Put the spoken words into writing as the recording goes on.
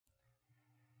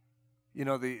You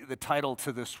know, the title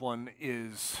to this one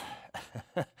is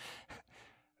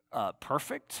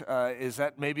perfect. Is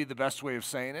that maybe the best way of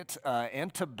saying it?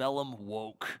 Antebellum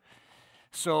woke.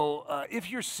 So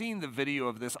if you're seeing the video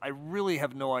of this, I really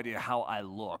have no idea how I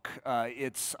look.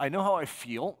 I know how I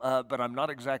feel, but I'm not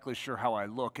exactly sure how I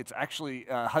look. It's actually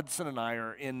Hudson and I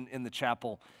are in the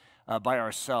chapel by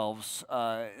ourselves,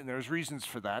 and there's reasons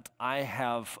for that. I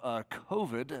have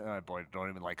COVID. Boy, I don't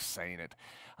even like saying it.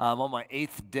 On my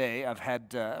 8th day, I've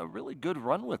had a really good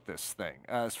run with this thing.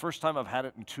 It's the first time I've had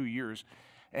it in 2 years.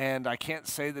 And I can't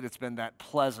say that it's been that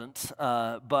pleasant,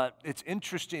 but it's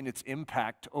interesting, its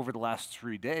impact over the last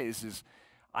 3 days is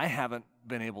I haven't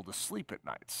been able to sleep at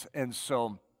nights. And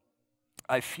so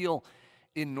I feel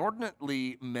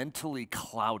inordinately mentally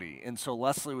cloudy. And so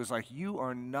Leslie was like, "You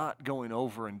are not going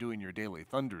over and doing your daily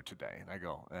thunder today." And I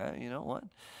go, "You know what?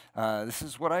 This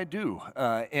is what I do."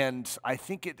 And I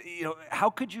think how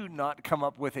could you not come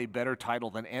up with a better title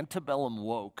than Antebellum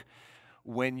Woke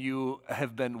when you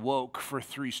have been woke for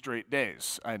 3 straight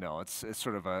days? I know it's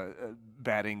sort of a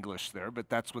bad English there, but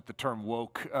that's what the term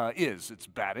woke is. It's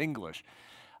bad English.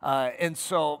 And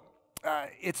so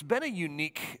it's been a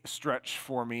unique stretch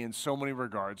for me in so many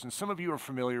regards. And some of you are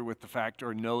familiar with the fact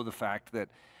or know the fact that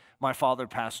my father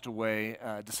passed away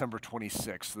December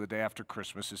 26th, the day after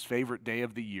Christmas. His favorite day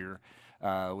of the year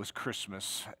was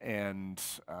Christmas. And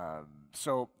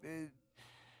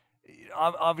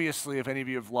obviously, if any of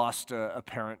you have lost a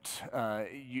parent,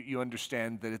 you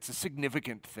understand that it's a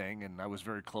significant thing, and I was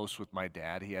very close with my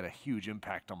dad. He had a huge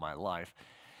impact on my life.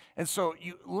 And so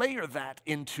you layer that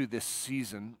into this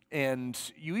season, and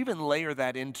you even layer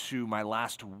that into my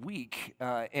last week,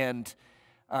 and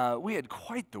we had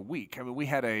quite the week. I mean, we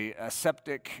had a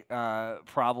septic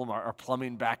problem. Our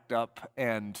plumbing backed up,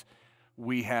 and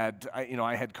we had,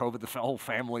 I had COVID. The whole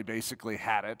family basically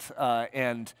had it,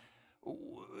 and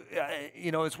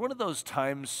it's one of those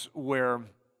times where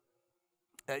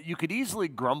you could easily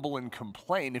grumble and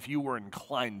complain if you were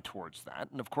inclined towards that.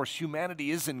 And of course,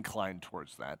 humanity is inclined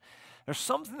towards that. There's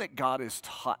something that God has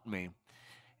taught me,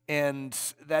 and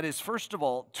that is, first of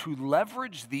all, to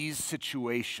leverage these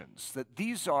situations, that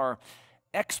these are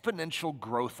exponential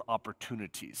growth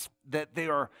opportunities, that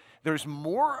there's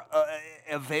more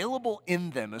available in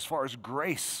them as far as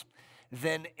grace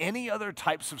than any other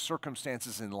types of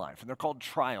circumstances in life, and they're called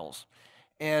trials.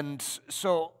 And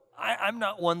so I'm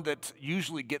not one that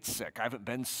usually gets sick. I haven't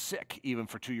been sick even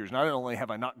for 2 years. Not only have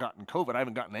I not gotten COVID, I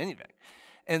haven't gotten anything.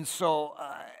 And so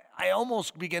I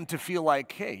almost begin to feel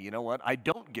like, hey, you know what? I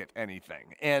don't get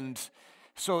anything. And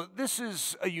so this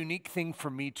is a unique thing for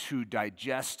me to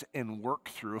digest and work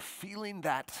through, feeling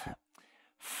that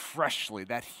freshly,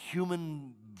 that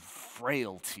human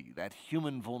frailty, that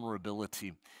human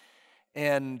vulnerability.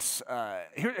 And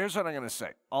here's what I'm going to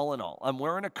say. All in all, I'm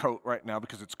wearing a coat right now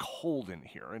because it's cold in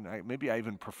here, and maybe I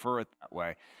even prefer it that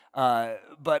way.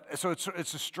 But so it's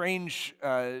a strange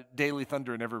daily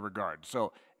thunder in every regard.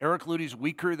 So Eric Ludy's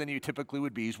weaker than he typically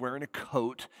would be. He's wearing a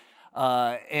coat,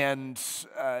 and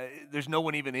there's no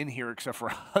one even in here except for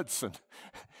Hudson.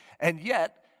 And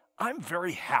yet, I'm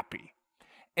very happy.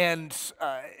 And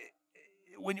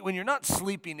when you're not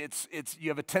sleeping, you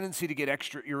have a tendency to get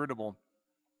extra irritable.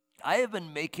 I have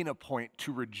been making a point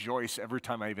to rejoice every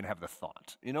time I even have the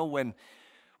thought. You know, when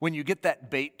you get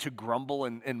that bait to grumble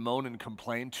and moan and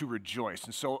complain, to rejoice.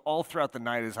 And so all throughout the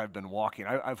night as I've been walking,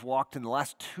 I've walked in the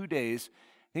last 2 days,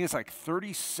 I think it's like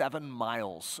 37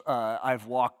 miles I've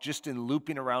walked just in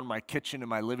looping around my kitchen and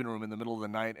my living room in the middle of the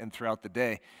night and throughout the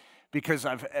day, because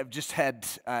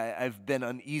I've been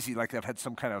uneasy, like I've had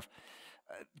some kind of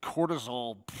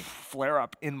cortisol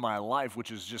flare-up in my life, which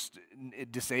has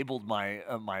it disabled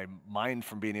my mind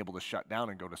from being able to shut down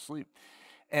and go to sleep.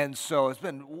 And so it's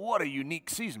been, what a unique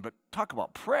season. But talk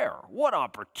about prayer, what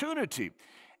opportunity.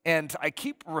 And I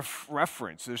keep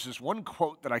reference, there's this one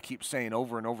quote that I keep saying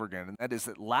over and over again, and that is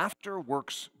that laughter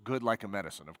works good like a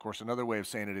medicine. Of course, another way of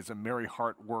saying it is a merry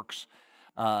heart works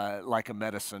like a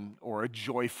medicine, or a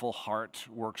joyful heart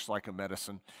works like a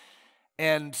medicine.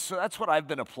 And so that's what I've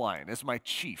been applying as my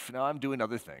chief. Now, I'm doing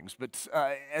other things, but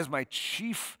as my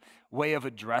chief way of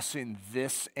addressing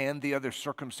this and the other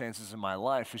circumstances in my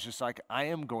life is just like, I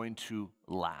am going to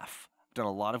laugh. Done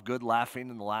a lot of good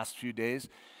laughing in the last few days,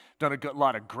 done a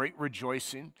lot of great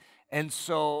rejoicing. And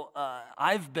so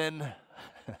I've been,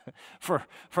 for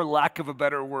lack of a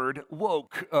better word,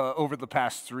 woke over the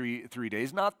past three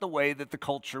days. Not the way that the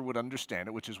culture would understand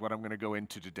it, which is what I'm going to go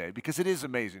into today, because it is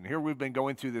amazing. Here we've been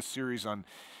going through this series on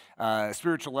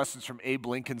spiritual lessons from Abe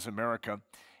Lincoln's America.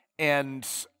 And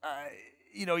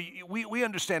we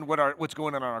understand what's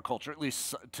going on in our culture, at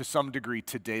least to some degree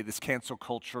today, this cancel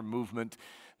culture movement,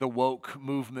 the woke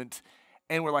movement,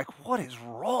 and we're like, what is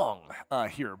wrong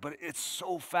here? But it's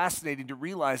so fascinating to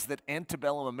realize that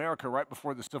antebellum America, right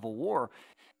before the Civil War,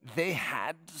 they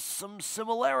had some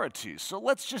similarities. So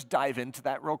let's just dive into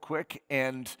that real quick.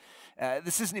 And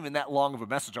this isn't even that long of a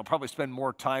message. I'll probably spend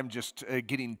more time just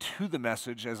getting to the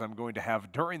message as I'm going to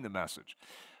have during the message.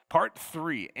 Part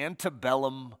 3,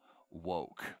 antebellum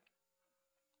woke.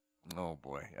 Oh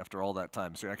boy, after all that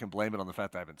time. See, I can blame it on the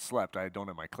fact that I haven't slept. I don't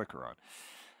have my clicker on.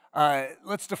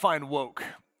 Let's define woke.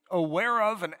 Aware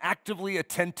of and actively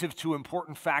attentive to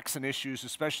important facts and issues,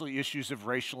 especially issues of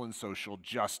racial and social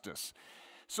justice.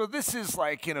 So this is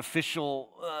like an official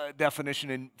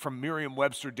definition from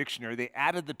Merriam-Webster Dictionary. They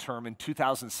added the term in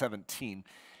 2017.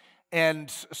 And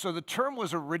so the term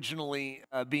was originally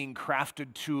being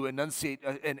crafted to enunciate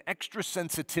an extra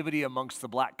sensitivity amongst the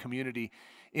black community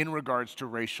in regards to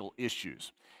racial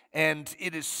issues. And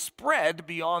it is spread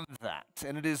beyond that,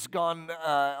 and it has gone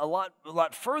a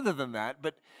lot further than that,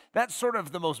 but that's sort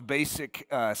of the most basic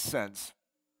sense.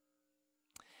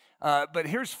 But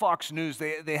here's Fox News.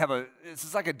 They have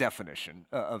it's like a definition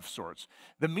of sorts.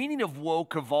 The meaning of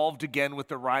woke evolved again with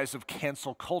the rise of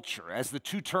cancel culture. As the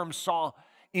two terms saw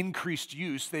increased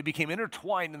use, they became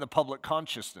intertwined in the public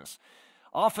consciousness.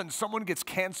 Often someone gets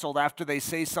canceled after they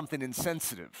say something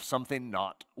insensitive, something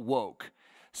not woke.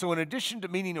 So in addition to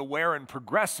meaning aware and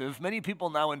progressive, many people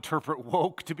now interpret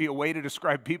woke to be a way to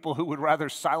describe people who would rather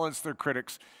silence their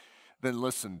critics than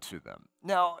listen to them.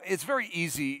 Now, it's very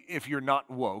easy if you're not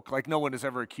woke. Like, no one has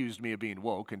ever accused me of being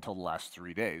woke until the last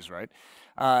 3 days, right?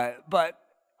 But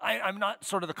I'm not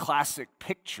sort of the classic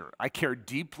picture. I care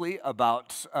deeply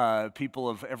about people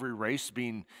of every race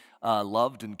being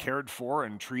loved and cared for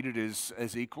and treated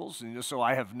as equals. And so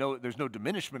there's no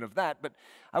diminishment of that, but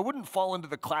I wouldn't fall into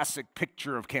the classic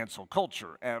picture of cancel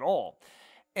culture at all.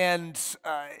 And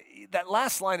that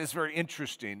last line is very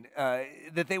interesting,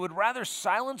 that they would rather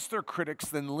silence their critics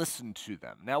than listen to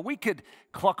them. Now, we could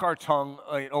cluck our tongue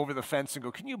over the fence and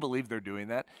go, can you believe they're doing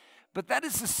that? But that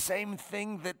is the same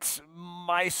thing that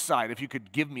my side, if you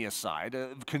could give me a side,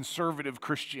 conservative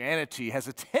Christianity has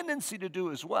a tendency to do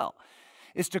as well,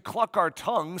 is to cluck our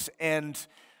tongues and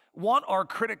want our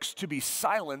critics to be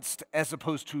silenced as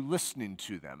opposed to listening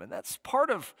to them. And that's part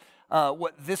of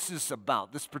what this is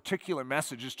about. This particular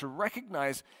message is to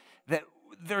recognize that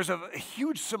there's a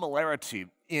huge similarity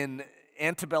in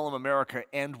antebellum America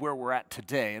and where we're at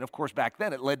today. And of course, back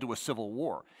then, it led to a civil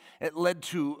war. It led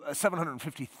to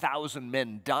 750,000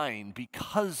 men dying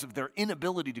because of their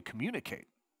inability to communicate.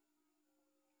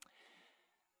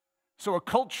 So a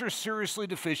culture seriously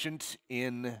deficient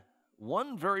in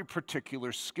one very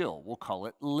particular skill. We'll call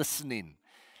it listening.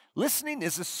 Listening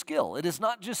is a skill. It is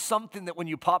not just something that when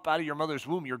you pop out of your mother's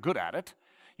womb, you're good at it.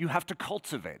 You have to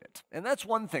cultivate it. And that's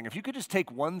one thing. If you could just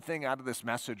take one thing out of this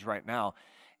message right now,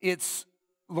 it's,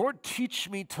 Lord, teach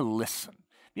me to listen.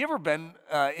 Have you ever been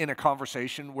in a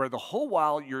conversation where the whole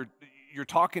while you're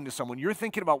talking to someone, you're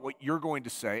thinking about what you're going to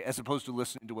say as opposed to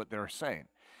listening to what they're saying?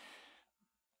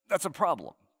 That's a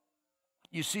problem.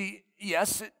 You see,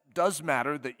 yes, it does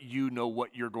matter that you know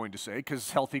what you're going to say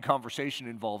because healthy conversation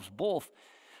involves both,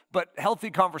 but healthy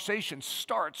conversation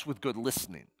starts with good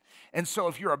listening. And so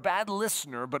if you're a bad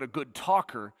listener but a good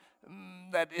talker,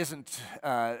 that isn't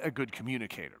a good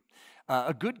communicator.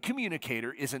 A good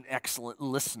communicator is an excellent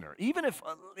listener. Even if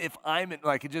I'm in,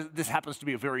 this happens to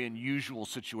be a very unusual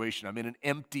situation. I'm in an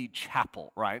empty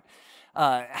chapel, right?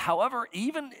 However,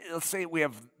 even let's say we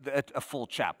have a full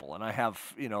chapel and I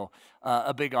have,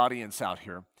 a big audience out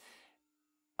here.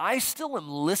 I still am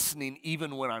listening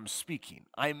even when I'm speaking.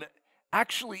 I'm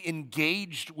actually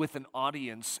engaged with an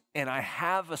audience and I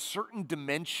have a certain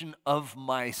dimension of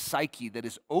my psyche that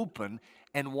is open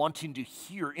and wanting to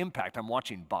hear impact. I'm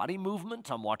watching body movement,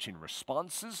 I'm watching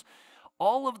responses,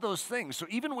 all of those things. So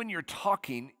even when you're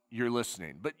talking, you're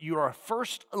listening. But you are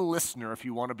first a listener if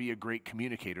you want to be a great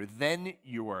communicator, then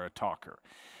you are a talker.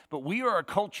 But we are a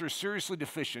culture seriously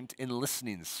deficient in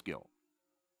listening skill.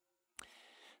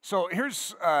 So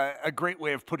here's a great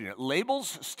way of putting it.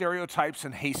 Labels, stereotypes,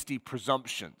 and hasty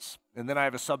presumptions. And then I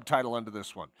have a subtitle under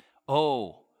this one.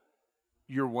 Oh,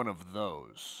 you're one of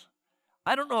those.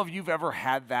 I don't know if you've ever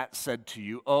had that said to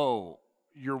you. Oh,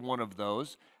 you're one of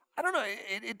those. I don't know.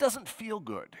 It doesn't feel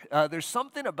good. There's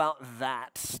something about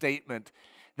that statement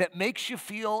that makes you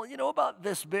feel, about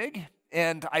this big.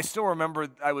 And I still remember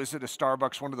I was at a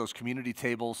Starbucks, one of those community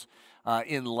tables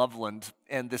in Loveland,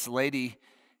 and this lady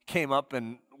came up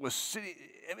and was sitting.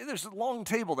 There's a long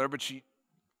table there, but she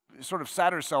sort of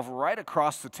sat herself right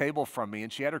across the table from me,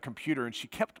 and she had her computer, and she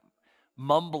kept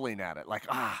mumbling at it, like,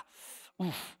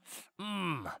 oof,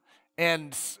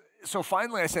 And so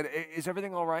finally I said, is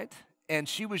everything all right? And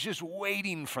she was just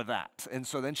waiting for that. And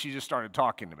so then she just started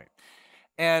talking to me.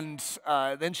 And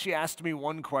then she asked me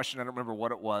one question. I don't remember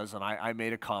what it was, and I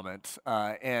made a comment.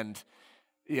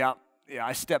 Yeah,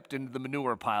 I stepped into the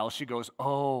manure pile. She goes,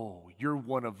 oh, you're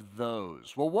one of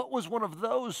those. Well, what was one of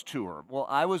those to her? Well,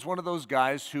 I was one of those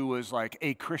guys who was like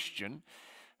a Christian,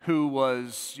 who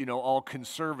was, all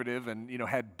conservative and,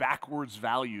 had backwards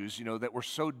values, that were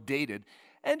so dated.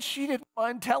 And she didn't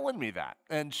mind telling me that.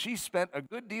 And she spent a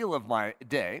good deal of my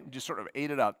day, just sort of ate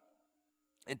it up,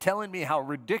 and telling me how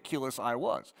ridiculous I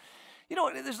was.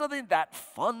 There's nothing that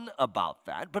fun about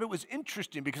that, but it was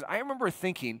interesting because I remember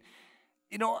thinking,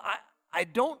 I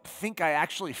don't think I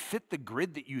actually fit the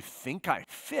grid that you think I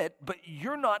fit, but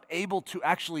you're not able to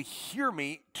actually hear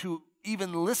me, to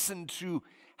even listen to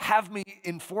have me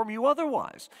inform you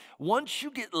otherwise. Once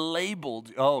you get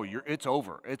labeled, it's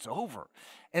over.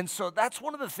 And so that's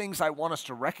one of the things I want us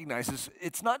to recognize is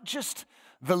it's not just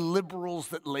the liberals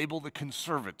that label the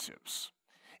conservatives.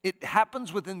 It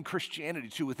happens within Christianity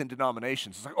too, within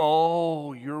denominations. It's like,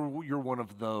 oh, you're one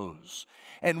of those.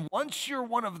 And once you're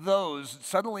one of those,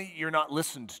 suddenly you're not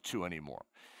listened to anymore.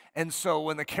 And so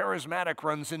when the charismatic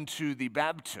runs into the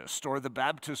Baptist, or the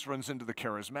Baptist runs into the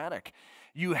charismatic,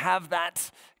 you have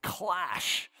that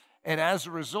clash. And as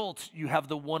a result, you have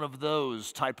the one of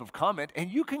those type of comment,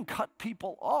 and you can cut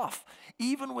people off.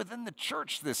 Even within the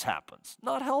church, this happens.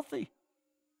 Not healthy.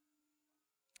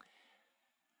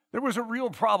 There was a real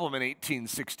problem in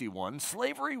 1861.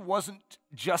 Slavery wasn't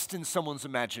just in someone's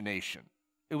imagination.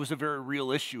 It was a very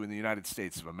real issue in the United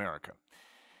States of America.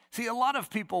 See, a lot of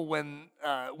people, when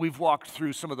we've walked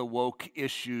through some of the woke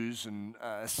issues and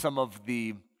some of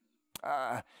the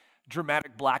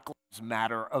dramatic Black Lives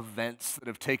Matter events that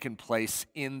have taken place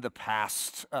in the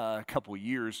past couple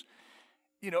years,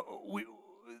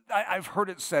 I've heard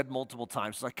it said multiple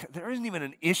times, like, there isn't even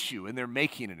an issue, and they're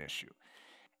making an issue.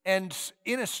 And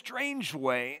in a strange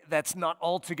way, that's not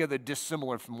altogether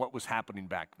dissimilar from what was happening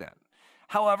back then.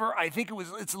 However, I think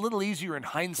it's a little easier in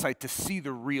hindsight to see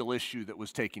the real issue that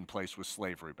was taking place with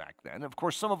slavery back then. Of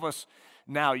course, some of us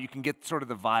now, you can get sort of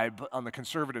the vibe on the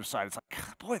conservative side. It's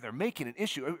like, boy, they're making an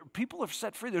issue. People are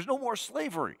set free. There's no more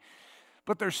slavery.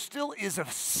 But there still is a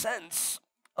sense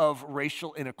of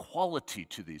racial inequality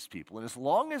to these people. And as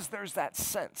long as there's that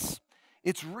sense,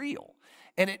 it's real.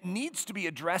 And it needs to be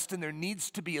addressed, and there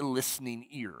needs to be a listening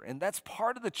ear. And that's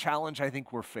part of the challenge I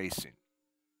think we're facing.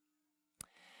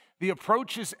 The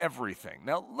approach is everything.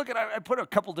 Now, look I put a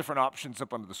couple different options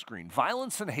up on the screen.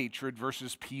 Violence and hatred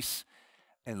versus peace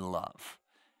and love.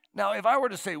 Now, if I were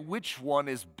to say which one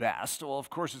is best, well, of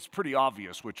course, it's pretty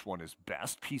obvious which one is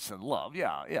best, peace and love.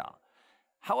 Yeah.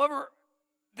 However,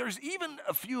 there's even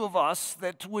a few of us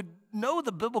that would know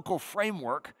the biblical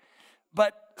framework,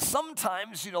 but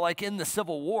sometimes, like in the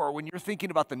Civil War, when you're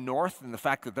thinking about the North and the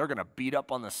fact that they're going to beat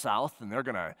up on the South and they're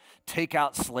going to take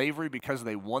out slavery because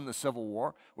they won the Civil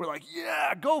War, we're like,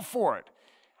 yeah, go for it.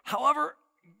 However,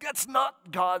 that's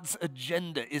not God's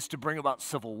agenda, is to bring about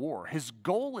civil war. His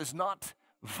goal is not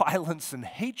violence and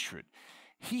hatred.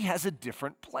 He has a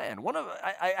different plan.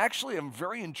 I actually am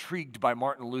very intrigued by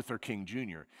Martin Luther King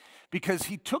Jr. because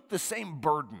he took the same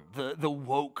burden, the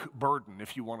woke burden,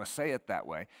 if you want to say it that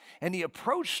way, and he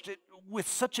approached it with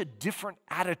such a different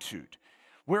attitude,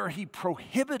 where he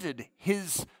prohibited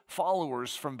his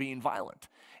followers from being violent.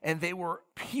 And they were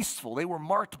peaceful. They were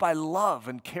marked by love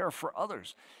and care for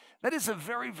others. That is a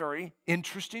very, very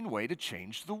interesting way to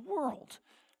change the world.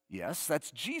 Yes,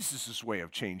 that's Jesus' way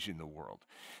of changing the world.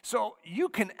 So you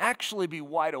can actually be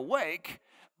wide awake,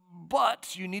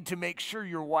 but you need to make sure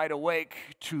you're wide awake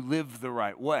to live the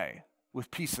right way, with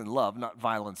peace and love, not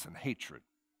violence and hatred.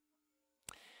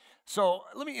 So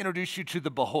let me introduce you to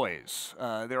the Bahoys.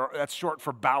 That's short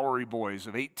for Bowery Boys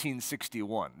of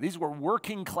 1861. These were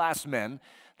working class men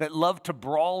that loved to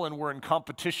brawl and were in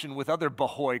competition with other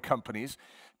Bahoy companies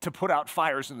to put out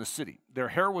fires in the city. Their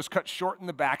hair was cut short in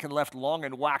the back and left long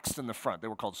and waxed in the front. They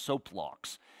were called soap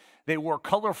locks. They wore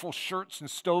colorful shirts and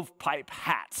stovepipe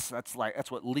hats. That's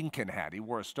what Lincoln had. He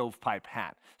wore a stovepipe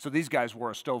hat. So these guys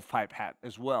wore a stovepipe hat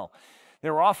as well.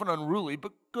 They were often unruly,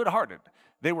 but good-hearted.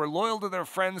 They were loyal to their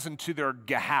friends and to their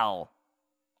Gahal.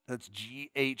 That's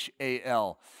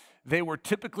G-H-A-L. They were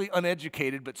typically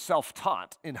uneducated but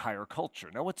self-taught in higher culture.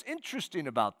 Now, what's interesting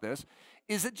about this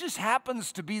is it just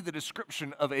happens to be the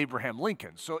description of Abraham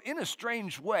Lincoln. So in a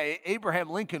strange way, Abraham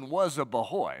Lincoln was a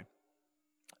Bahoy,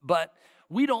 but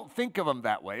we don't think of him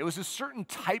that way. It was a certain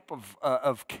type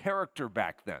of character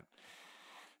back then.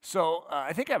 So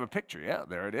I think I have a picture. Yeah,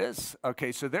 there it is.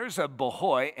 Okay, so there's a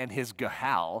bohoi and his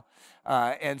gahal.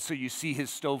 And so you see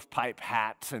his stovepipe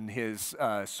hat and his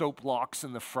soap locks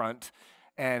in the front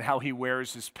and how he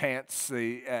wears his pants.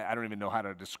 I don't even know how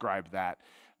to describe that.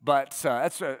 But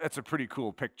that's a pretty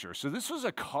cool picture. So this was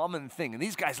a common thing. And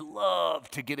these guys love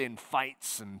to get in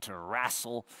fights and to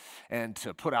wrestle and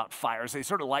to put out fires. They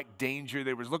sort of liked danger.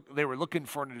 They were looking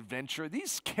for an adventure.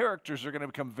 These characters are going to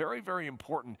become very, very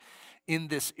important in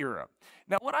this era.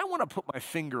 Now, what I want to put my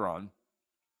finger on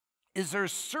is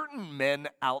there's certain men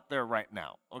out there right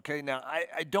now, okay? Now,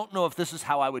 I don't know if this is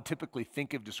how I would typically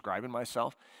think of describing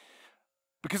myself,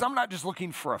 because I'm not just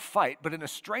looking for a fight, but in a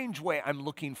strange way, I'm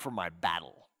looking for my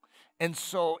battle. And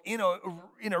so, in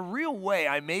a real way,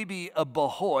 I may be a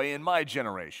bohoi in my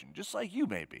generation, just like you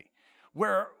may be,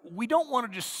 where we don't want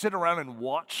to just sit around and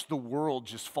watch the world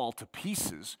just fall to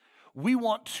pieces. We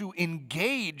want to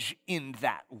engage in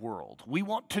that world. We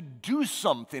want to do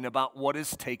something about what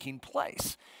is taking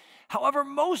place. However,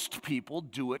 most people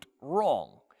do it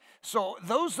wrong. So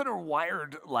those that are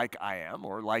wired like I am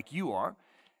or like you are,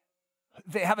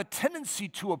 they have a tendency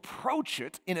to approach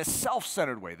it in a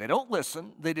self-centered way. They don't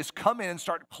listen. They just come in and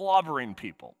start clobbering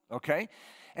people, okay?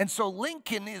 And so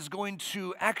Lincoln is going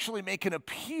to actually make an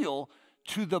appeal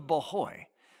to the bohoi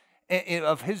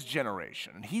of his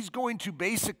generation. And he's going to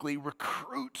basically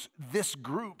recruit this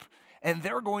group, and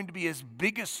they're going to be his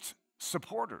biggest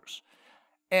supporters.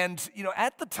 And,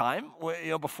 at the time,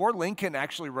 before Lincoln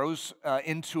actually rose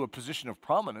into a position of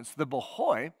prominence, the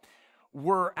bohoi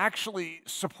were actually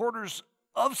supporters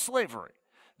of slavery.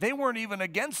 They weren't even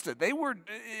against it.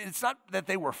 It's not that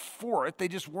they were for it, they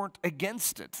just weren't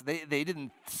against it. They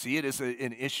didn't see it as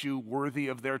an issue worthy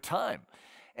of their time.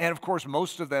 And of course,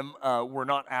 most of them were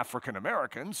not African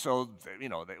Americans, so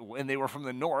and they were from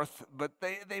the North, but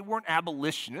they weren't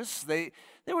abolitionists. They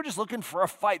were just looking for a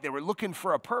fight. They were looking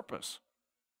for a purpose.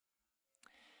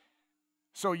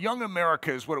 So Young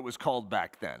America is what it was called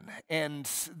back then, and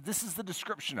this is the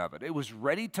description of it. It was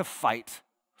ready to fight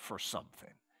for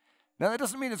something. Now, that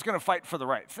doesn't mean it's going to fight for the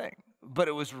right thing, but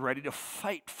it was ready to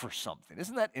fight for something.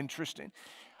 Isn't that interesting?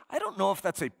 I don't know if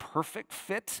that's a perfect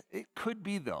fit. It could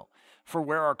be, though, for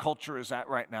where our culture is at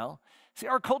right now. See,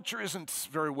 our culture isn't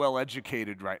very well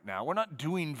educated right now. We're not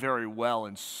doing very well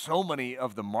in so many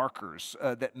of the markers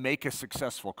that make a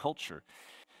successful culture.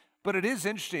 But it is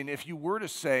interesting if you were to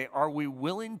say, are we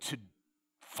willing to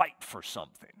fight for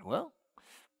something? Well,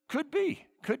 could be.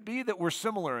 Could be that we're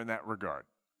similar in that regard.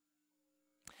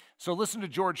 So listen to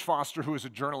George Foster, who was a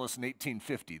journalist in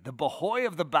 1850. The bohoi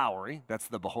of the Bowery, that's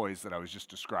the bohois that I was just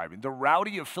describing, the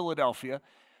rowdy of Philadelphia,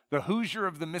 the Hoosier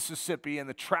of the Mississippi, and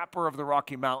the trapper of the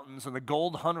Rocky Mountains, and the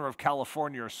gold hunter of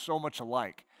California are so much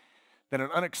alike that an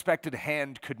unexpected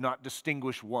hand could not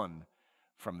distinguish one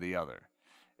from the other.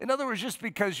 In other words, just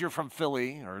because you're from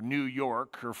Philly or New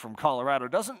York or from Colorado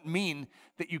doesn't mean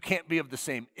that you can't be of the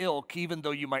same ilk, even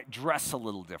though you might dress a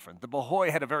little different. The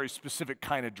bohoi had a very specific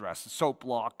kind of dress, the soap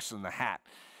locks and the hat.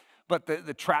 But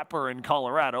the trapper in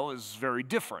Colorado is very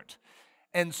different.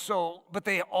 And so, but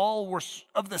they all were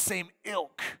of the same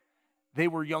ilk. They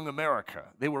were Young America.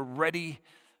 They were ready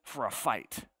for a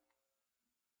fight.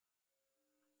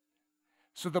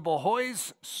 So the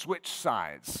bohois switched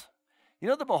sides.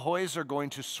 The bohois are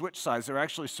going to switch sides. They're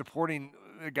actually supporting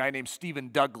a guy named Stephen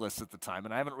Douglas at the time,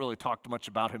 and I haven't really talked much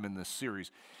about him in this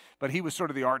series, but he was sort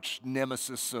of the arch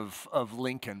nemesis of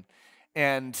Lincoln,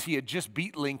 and he had just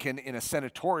beat Lincoln in a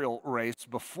senatorial race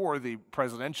before the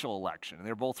presidential election, and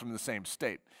they're both from the same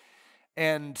state.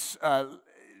 And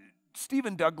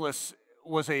Stephen Douglas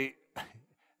was I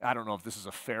don't know if this is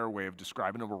a fair way of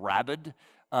describing him, a rabid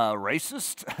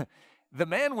racist. The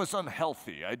man was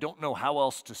unhealthy. I don't know how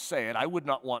else to say it. I would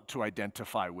not want to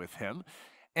identify with him.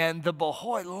 And the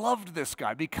bohoi loved this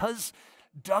guy because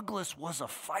Douglas was a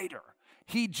fighter.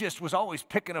 He just was always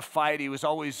picking a fight. He was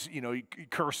always,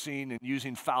 cursing and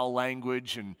using foul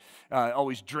language and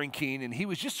always drinking. And he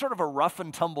was just sort of a rough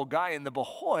and tumble guy. And the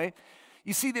bohoi,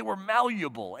 you see, they were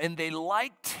malleable and they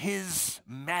liked his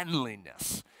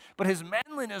manliness. But his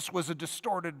manliness was a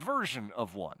distorted version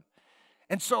of one.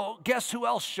 And so guess who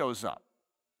else shows up?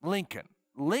 Lincoln.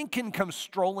 Lincoln comes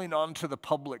strolling onto the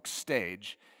public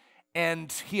stage, and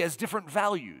he has different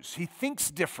values. He thinks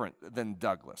different than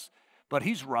Douglas, but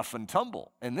he's rough and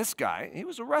tumble. And this guy, he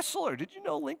was a wrestler. Did you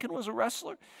know Lincoln was a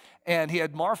wrestler? And he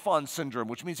had Marfan syndrome,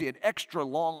 which means he had extra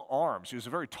long arms. He was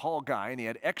a very tall guy, and he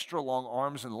had extra long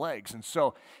arms and legs. And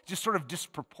so just sort of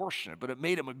disproportionate, but it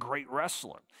made him a great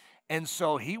wrestler. And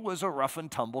so he was a rough and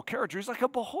tumble character. He's like a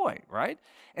boy, right?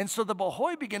 And so the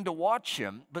boy began to watch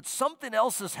him, but something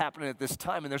else is happening at this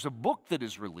time. And there's a book that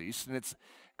is released, and it's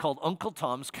called Uncle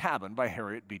Tom's Cabin by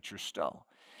Harriet Beecher Stowe.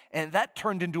 And that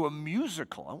turned into a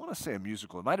musical. I want to say a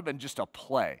musical. It might have been just a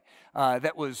play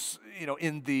that was,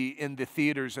 in the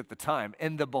theaters at the time.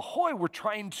 And the Bahoy were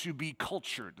trying to be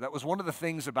cultured. That was one of the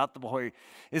things about the Bahoy,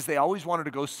 is they always wanted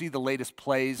to go see the latest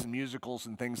plays and musicals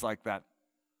and things like that.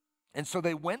 And so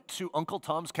they went to Uncle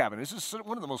Tom's Cabin. This is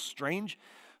one of the most strange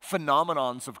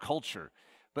phenomenons of culture.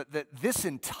 But that this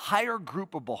entire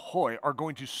group of Bahoy are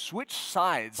going to switch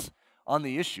sides on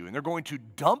the issue. And they're going to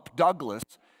dump Douglas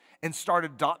and start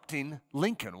adopting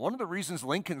Lincoln. One of the reasons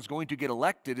Lincoln's going to get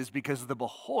elected is because the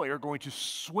Bahoy are going to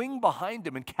swing behind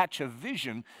him and catch a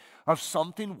vision of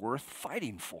something worth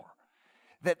fighting for.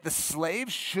 That the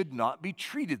slaves should not be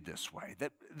treated this way.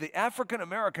 That the African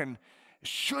American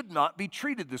should not be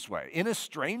treated this way. In a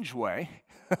strange way,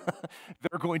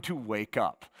 they're going to wake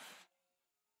up.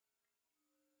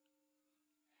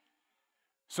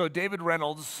 So David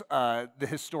Reynolds, the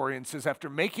historian, says, after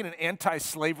making an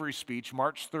anti-slavery speech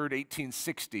March 3rd,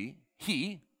 1860,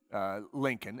 he,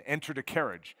 Lincoln, entered a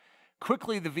carriage.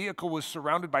 Quickly, the vehicle was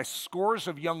surrounded by scores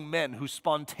of young men who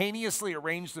spontaneously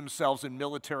arranged themselves in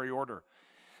military order.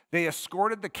 They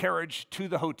escorted the carriage to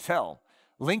the hotel.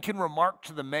 Lincoln remarked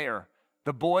to the mayor,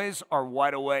 "The boys are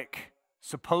wide awake.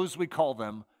 Suppose we call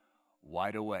them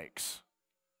wide awakes."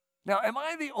 Now, am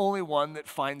I the only one that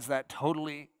finds that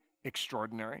totally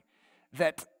extraordinary?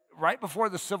 That right before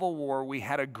the Civil War, we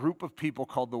had a group of people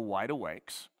called the Wide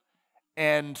Awakes,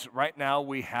 and right now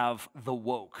we have the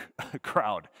woke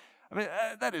crowd. I mean,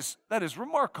 that is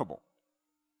remarkable.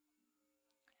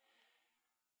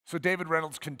 So David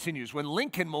Reynolds continues, when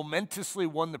Lincoln momentously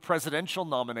won the presidential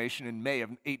nomination in May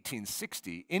of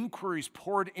 1860, inquiries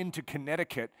poured into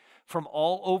Connecticut from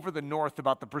all over the North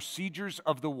about the procedures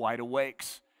of the Wide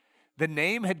Awakes. The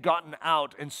name had gotten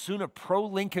out, and soon a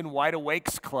pro-Lincoln Wide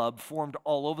Awakes club formed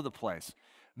all over the place.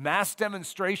 Mass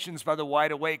demonstrations by the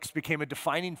Wide Awakes became a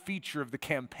defining feature of the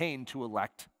campaign to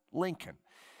elect Lincoln.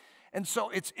 And so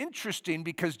it's interesting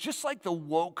because just like the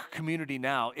woke community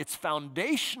now, its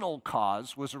foundational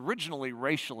cause was originally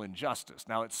racial injustice.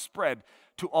 Now it's spread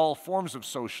to all forms of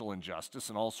social injustice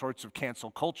and all sorts of cancel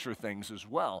culture things as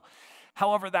well.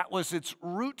 However, that was its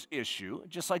root issue,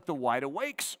 just like the Wide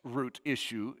Awakes' root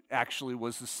issue actually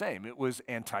was the same. It was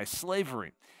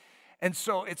anti-slavery. And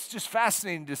so it's just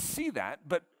fascinating to see that.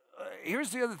 But here's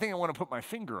the other thing I want to put my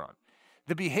finger on.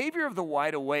 The behavior of the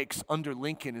Wide Awakes under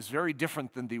Lincoln is very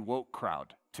different than the woke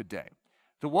crowd today.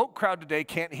 The woke crowd today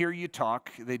can't hear you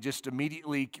talk. They just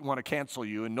immediately want to cancel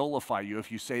you and nullify you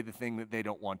if you say the thing that they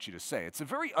don't want you to say. It's a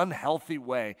very unhealthy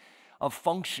way of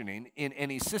functioning in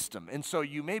any system. And so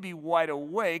you may be wide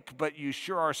awake, but you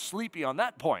sure are sleepy on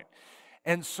that point.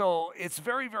 And so it's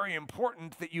very, very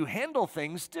important that you handle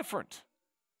things different.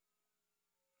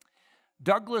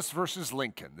 Douglas versus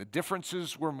Lincoln. The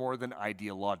differences were more than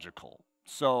ideological.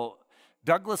 So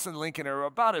Douglas and Lincoln are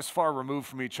about as far removed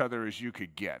from each other as you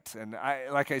could get. And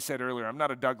like I said earlier, I'm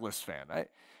not a Douglas fan.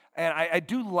 I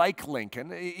do like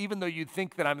Lincoln, even though you'd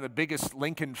think that I'm the biggest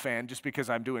Lincoln fan just because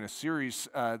I'm doing a series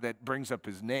that brings up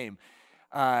his name.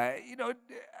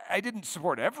 I didn't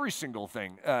support every single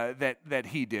thing that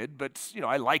he did, but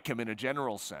I like him in a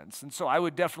general sense. And so I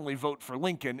would definitely vote for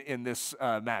Lincoln in this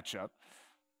matchup.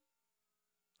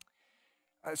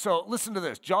 So listen to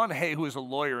this. John Hay, who is a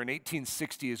lawyer in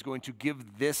 1860, is going to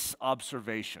give this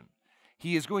observation.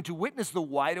 He is going to witness the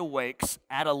Wide Awakes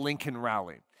at a Lincoln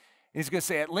rally. And he's going to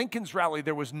say, at Lincoln's rally,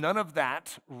 there was none of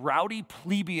that rowdy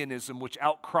plebeianism which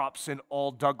outcrops in all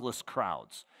Douglas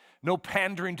crowds. No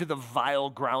pandering to the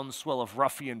vile groundswell of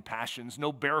ruffian passions,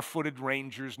 no barefooted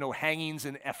rangers, no hangings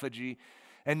in effigy,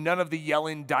 and none of the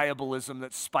yelling diabolism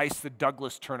that spiced the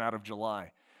Douglas turnout of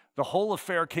July. The whole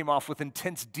affair came off with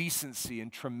intense decency and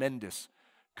tremendous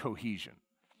cohesion.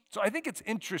 So I think it's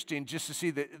interesting just to see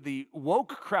that the woke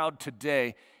crowd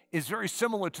today is very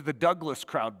similar to the Douglas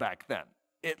crowd back then.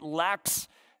 It lacks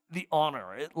the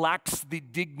honor. It lacks the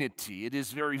dignity. It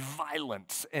is very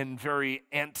violent and very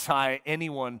anti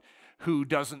anyone who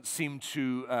doesn't seem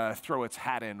to throw its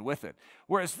hat in with it.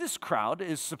 Whereas this crowd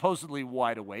is supposedly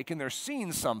wide awake and they're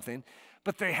seeing something,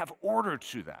 but they have order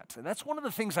to that. And that's one of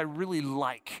the things I really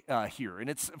like here. And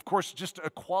it's, of course, just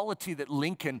a quality that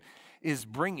Lincoln is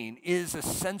bringing is a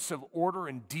sense of order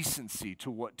and decency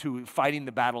to fighting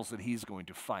the battles that he's going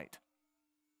to fight.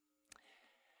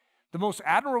 The most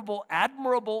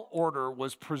admirable order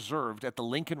was preserved at the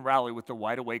Lincoln rally with the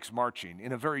Wide Awakes marching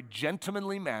in a very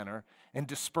gentlemanly manner and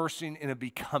dispersing in a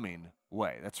becoming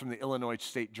way. That's from the Illinois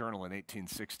State Journal in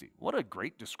 1860. What a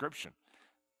great description.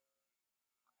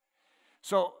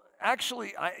 So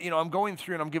actually, I'm going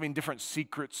through and I'm giving different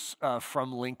secrets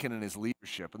from Lincoln and his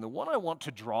leadership. And the one I want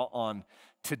to draw on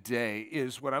today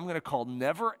is what I'm going to call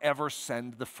never ever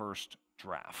send the first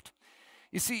draft.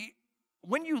 You see,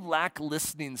 when you lack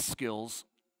listening skills,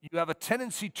 you have a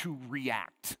tendency to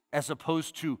react as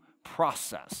opposed to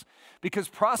process, because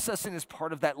processing is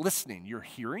part of that listening. You're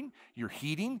hearing, you're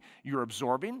heeding, you're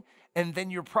absorbing, and then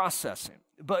you're processing.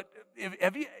 But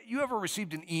have you ever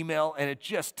received an email and it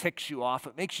just ticks you off?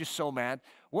 It makes you so mad.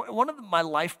 One of my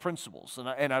life principles,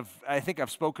 and I think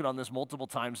I've spoken on this multiple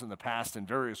times in the past in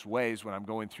various ways when I'm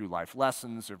going through life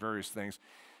lessons or various things,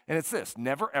 and it's this: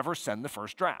 never ever send the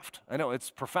first draft. I know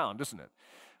it's profound, isn't it?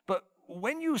 But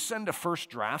when you send a first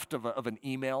draft of an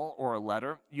email or a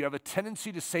letter, you have a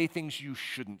tendency to say things you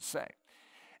shouldn't say.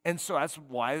 And so that's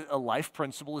why a life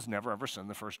principle is never ever send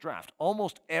the first draft.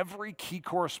 Almost every key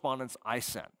correspondence I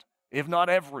send, if not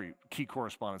every key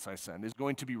correspondence I send, is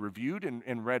going to be reviewed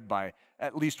and read by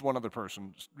at least one other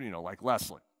person, like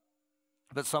Leslie.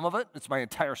 But some of it, it's my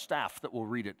entire staff that will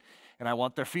read it, and I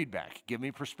want their feedback, give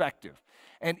me perspective.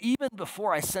 And even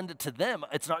before I send it to them,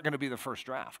 it's not going to be the first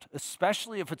draft,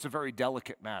 especially if it's a very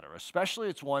delicate matter, especially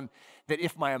it's one that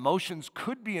if my emotions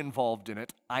could be involved in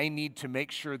it, I need to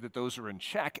make sure that those are in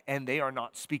check and they are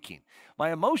not speaking.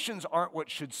 My emotions aren't what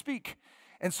should speak,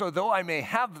 and so though I may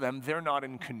have them, they're not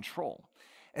in control.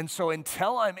 And so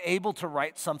until I'm able to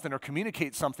write something or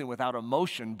communicate something without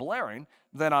emotion blaring,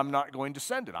 then I'm not going to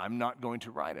send it. I'm not going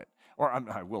to write it. Or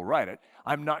I will write it.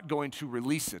 I'm not going to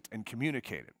release it and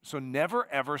communicate it. So never,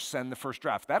 ever send the first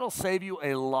draft. That'll save you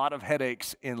a lot of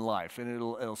headaches in life, and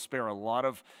it'll spare a lot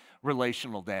of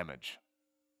relational damage.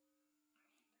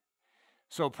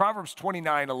 So Proverbs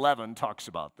 29:11 talks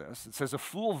about this. It says, a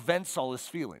fool vents all his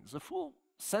feelings. A fool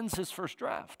sends his first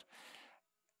draft,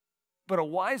 but a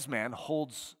wise man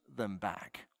holds them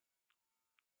back.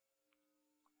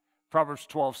 Proverbs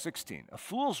 12:16, a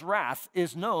fool's wrath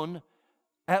is known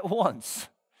at once,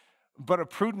 but a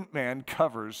prudent man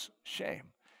covers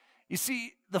shame. You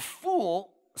see, the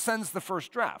fool sends the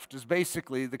first draft is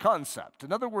basically the concept.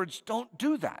 In other words, don't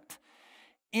do that.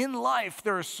 In life,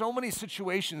 there are so many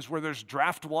situations where there's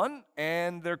draft one,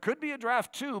 and there could be a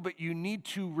draft two, but you need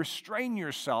to restrain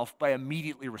yourself by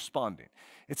immediately responding.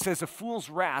 It says a fool's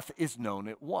wrath is known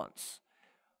at once,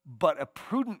 but a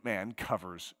prudent man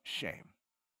covers shame.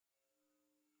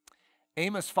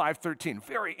 Amos 5:13,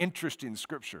 very interesting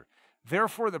scripture.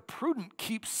 Therefore the prudent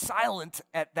keep silent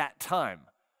at that time.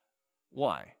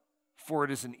 Why? For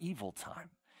it is an evil time.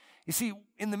 You see,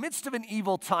 in the midst of an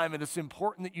evil time, it is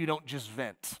important that you don't just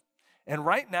vent. And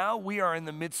right now, we are in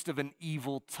the midst of an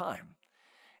evil time.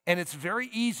 And it's very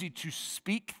easy to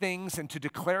speak things and to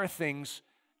declare things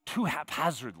too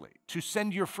haphazardly, to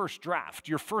send your first draft,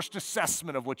 your first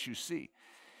assessment of what you see.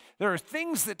 There are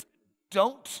things that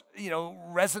don't,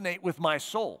 resonate with my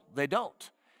soul. They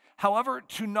don't. However,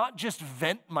 to not just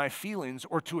vent my feelings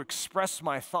or to express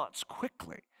my thoughts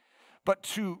quickly, but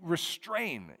to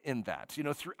restrain in that.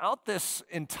 Throughout this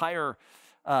entire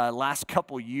last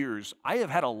couple years, I have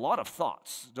had a lot of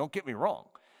thoughts, don't get me wrong.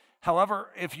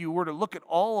 However, if you were to look at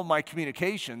all of my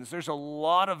communications, there's a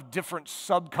lot of different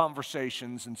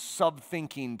sub-conversations and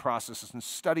sub-thinking processes and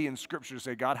study in Scripture to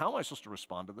say, God, how am I supposed to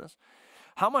respond to this?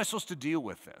 How am I supposed to deal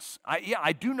with this?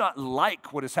 I do not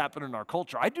like what has happened in our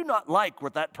culture. I do not like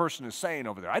what that person is saying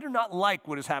over there. I do not like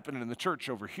what is happening in the church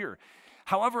over here.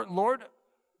 However, Lord,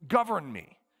 govern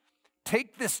me.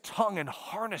 Take this tongue and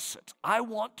harness it. I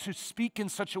want to speak in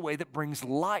such a way that brings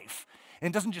life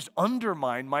and doesn't just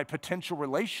undermine my potential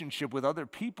relationship with other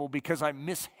people because I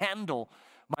mishandle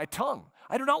my tongue.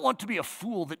 I do not want to be a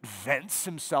fool that vents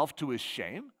himself to his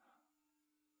shame.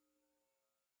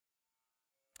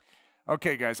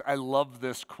 Okay, guys, I love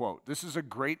this quote. This is a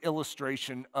great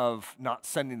illustration of not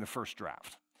sending the first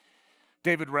draft.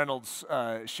 David Reynolds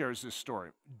shares this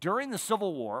story. During the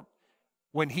Civil War,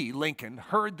 when he, Lincoln,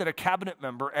 heard that a cabinet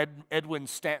member, Edwin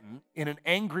Stanton, in an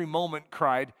angry moment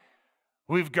cried,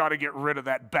 "We've got to get rid of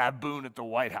that baboon at the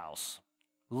White House,"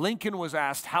 Lincoln was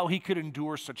asked how he could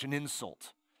endure such an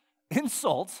insult.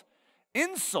 Insult?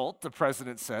 Insult, the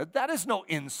president said. That is no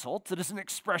insult. It is an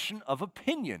expression of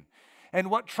opinion. And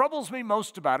what troubles me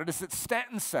most about it is that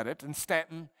Stanton said it, and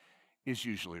Stanton is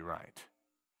usually right.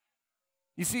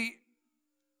 You see,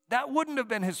 that wouldn't have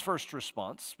been his first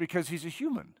response because he's a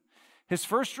human. His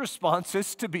first response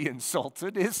is to be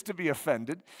insulted, is to be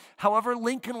offended. However,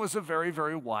 Lincoln was a very,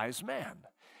 very wise man.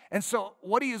 And so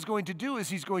what he is going to do is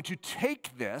he's going to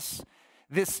take this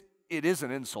it is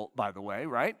an insult, by the way,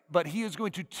 right? But he is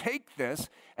going to take this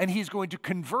and he's going to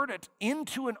convert it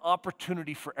into an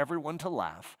opportunity for everyone to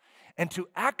laugh and to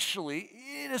actually,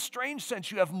 in a strange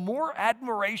sense, you have more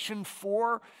admiration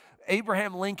for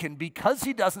Abraham Lincoln because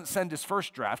he doesn't send his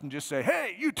first draft and just say,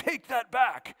 hey, you take that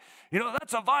back.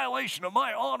 That's a violation of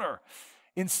my honor.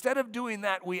 Instead of doing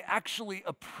that, we actually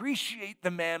appreciate the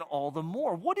man all the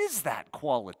more. What is that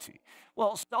quality?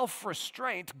 Well,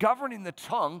 self-restraint, governing the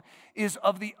tongue, is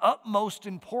of the utmost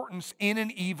importance in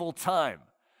an evil time.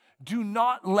 Do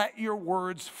not let your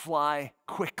words fly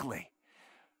quickly.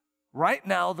 Right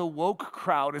now, the woke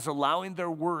crowd is allowing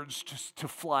their words to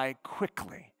fly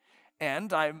quickly.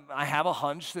 And I have a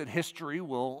hunch that history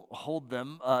will hold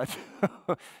them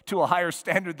to a higher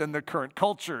standard than the current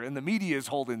culture and the media is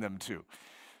holding them to.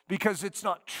 Because it's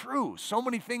not true. So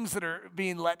many things that are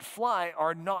being let fly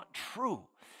are not true.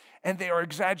 And they are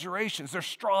exaggerations. They're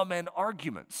straw man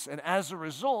arguments. And as a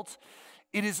result,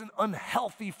 it is an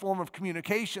unhealthy form of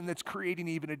communication that's creating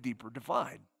even a deeper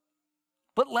divide.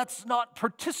 But let's not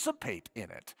participate in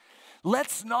it.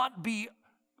 Let's not be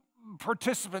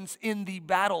participants in the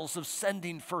battles of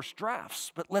sending first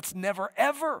drafts, but let's never,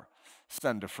 ever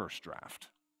send a first draft.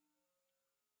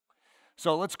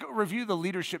 So let's go review the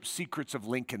leadership secrets of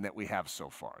Lincoln that we have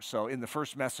so far. So in the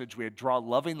first message, we had draw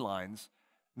loving lines,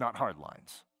 not hard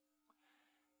lines.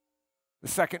 The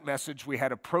second message, we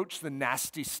had approach the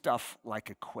nasty stuff like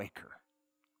a Quaker.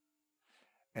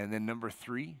 And then number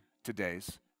 3,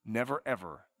 today's, never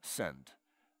ever send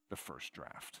the first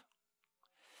draft.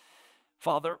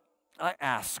 Father, I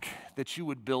ask that you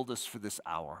would build us for this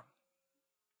hour,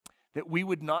 that we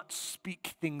would not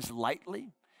speak things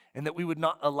lightly, and that we would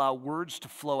not allow words to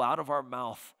flow out of our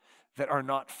mouth that are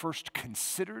not first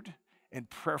considered and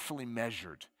prayerfully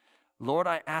measured. Lord,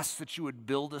 I ask that you would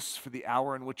build us for the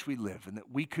hour in which we live, and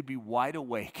that we could be wide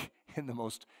awake in the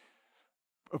most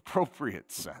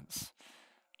appropriate sense.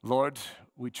 Lord,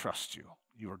 we trust you.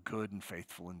 You are good and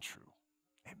faithful and true.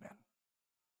 Amen.